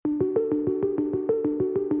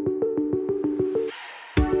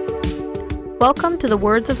Welcome to the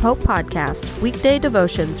Words of Hope podcast, weekday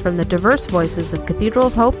devotions from the diverse voices of Cathedral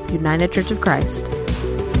of Hope, United Church of Christ.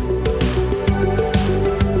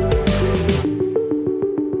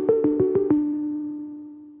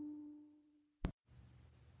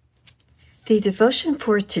 The devotion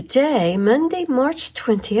for today, Monday, March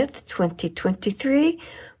 20th, 2023,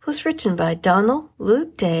 was written by Donald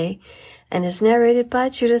Luke Day and is narrated by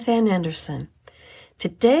Judith Ann Anderson.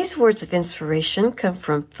 Today's words of inspiration come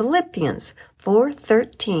from Philippians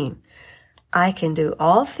 4:13. I can do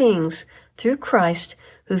all things through Christ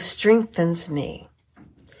who strengthens me.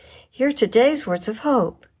 Here are today's words of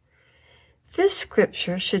hope. This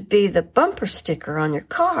scripture should be the bumper sticker on your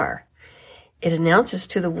car. It announces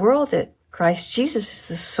to the world that Christ Jesus is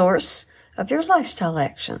the source of your lifestyle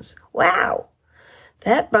actions. Wow!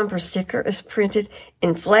 That bumper sticker is printed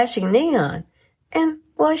in flashing neon, and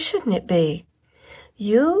why shouldn't it be?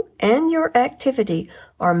 You and your activity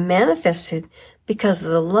are manifested because of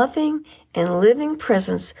the loving and living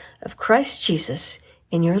presence of Christ Jesus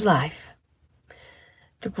in your life.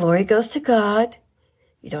 The glory goes to God.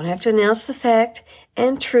 You don't have to announce the fact,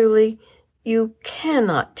 and truly, you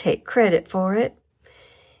cannot take credit for it.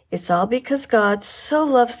 It's all because God so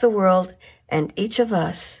loves the world and each of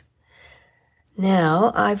us.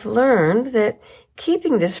 Now, I've learned that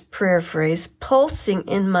keeping this prayer phrase pulsing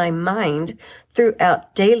in my mind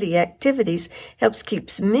throughout daily activities helps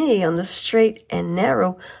keeps me on the straight and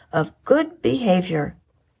narrow of good behavior.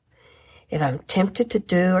 If I'm tempted to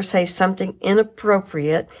do or say something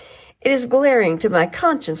inappropriate, it is glaring to my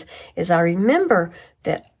conscience as I remember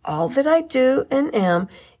that all that I do and am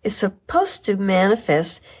is supposed to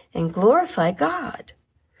manifest and glorify God.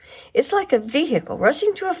 It's like a vehicle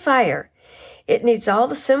rushing to a fire. It needs all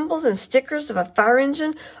the symbols and stickers of a fire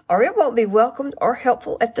engine, or it won't be welcomed or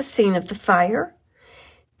helpful at the scene of the fire.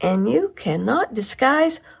 And you cannot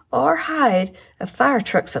disguise or hide a fire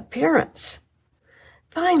truck's appearance.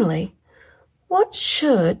 Finally, what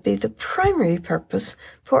should be the primary purpose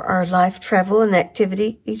for our life travel and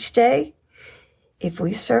activity each day? If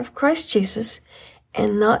we serve Christ Jesus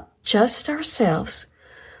and not just ourselves,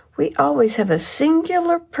 we always have a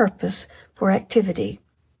singular purpose for activity.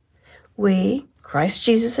 We, Christ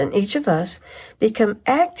Jesus and each of us, become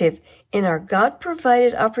active in our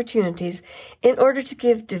God-provided opportunities in order to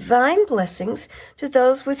give divine blessings to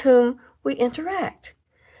those with whom we interact.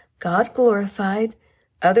 God glorified,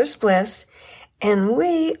 others blessed, and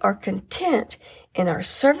we are content in our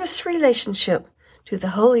service relationship to the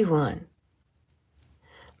Holy One.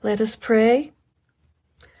 Let us pray.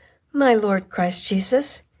 My Lord Christ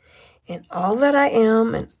Jesus, in all that I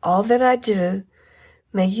am and all that I do,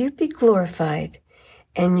 may you be glorified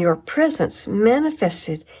and your presence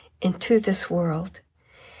manifested into this world.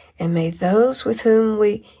 And may those with whom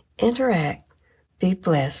we interact be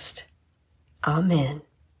blessed. Amen.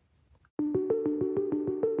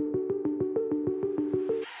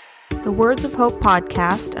 The Words of Hope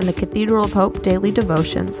podcast and the Cathedral of Hope daily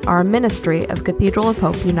devotions are a ministry of Cathedral of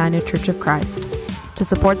Hope United Church of Christ. To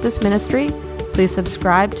support this ministry, please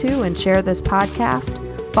subscribe to and share this podcast,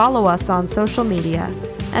 follow us on social media,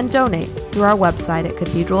 and donate through our website at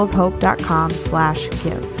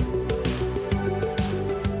cathedralofhope.com/give.